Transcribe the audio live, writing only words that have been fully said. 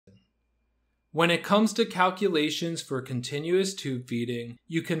When it comes to calculations for continuous tube feeding,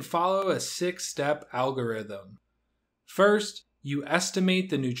 you can follow a 6-step algorithm. First, you estimate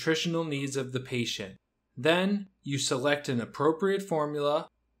the nutritional needs of the patient. Then, you select an appropriate formula,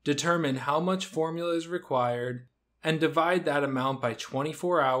 determine how much formula is required, and divide that amount by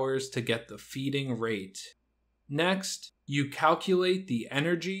 24 hours to get the feeding rate. Next, you calculate the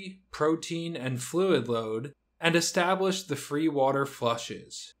energy, protein, and fluid load, and establish the free water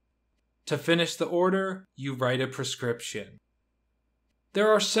flushes. To finish the order, you write a prescription.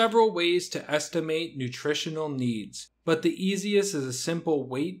 There are several ways to estimate nutritional needs, but the easiest is a simple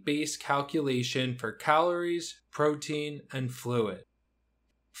weight-based calculation for calories, protein, and fluid.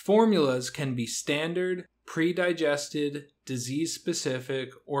 Formulas can be standard, pre-digested,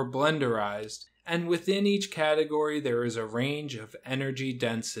 disease-specific, or blenderized, and within each category there is a range of energy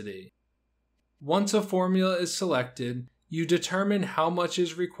density. Once a formula is selected, you determine how much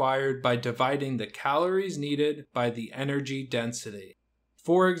is required by dividing the calories needed by the energy density.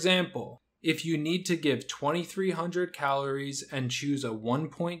 For example, if you need to give 2,300 calories and choose a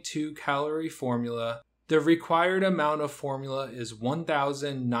 1.2 calorie formula, the required amount of formula is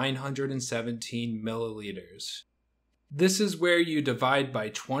 1,917 milliliters. This is where you divide by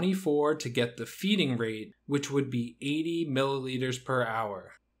 24 to get the feeding rate, which would be 80 milliliters per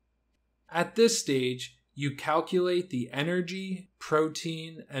hour. At this stage, you calculate the energy,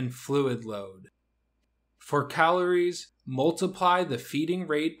 protein, and fluid load. For calories, multiply the feeding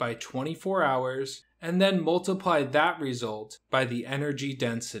rate by 24 hours, and then multiply that result by the energy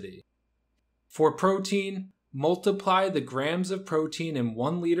density. For protein, multiply the grams of protein in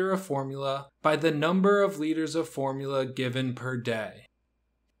 1 liter of formula by the number of liters of formula given per day.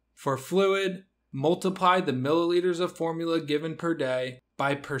 For fluid, multiply the milliliters of formula given per day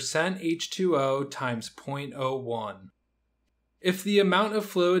by percent H2O times 0.01. If the amount of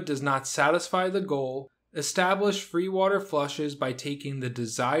fluid does not satisfy the goal, establish free water flushes by taking the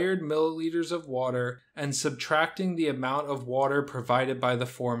desired milliliters of water and subtracting the amount of water provided by the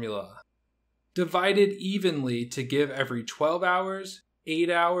formula. Divide it evenly to give every 12 hours, 8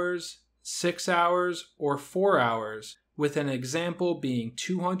 hours, 6 hours, or 4 hours, with an example being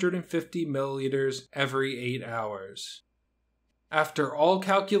 250 milliliters every 8 hours. After all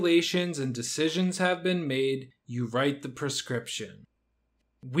calculations and decisions have been made, you write the prescription.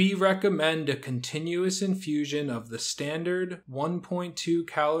 We recommend a continuous infusion of the standard 1.2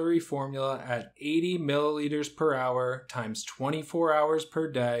 calorie formula at 80 milliliters per hour times 24 hours per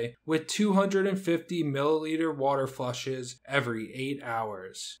day with 250 milliliter water flushes every 8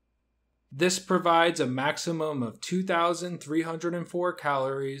 hours. This provides a maximum of 2,304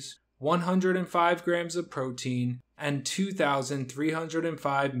 calories, 105 grams of protein, and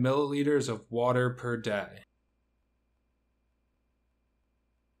 2,305 milliliters of water per day.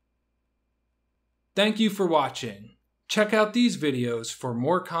 Thank you for watching. Check out these videos for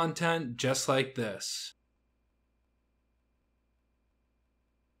more content just like this.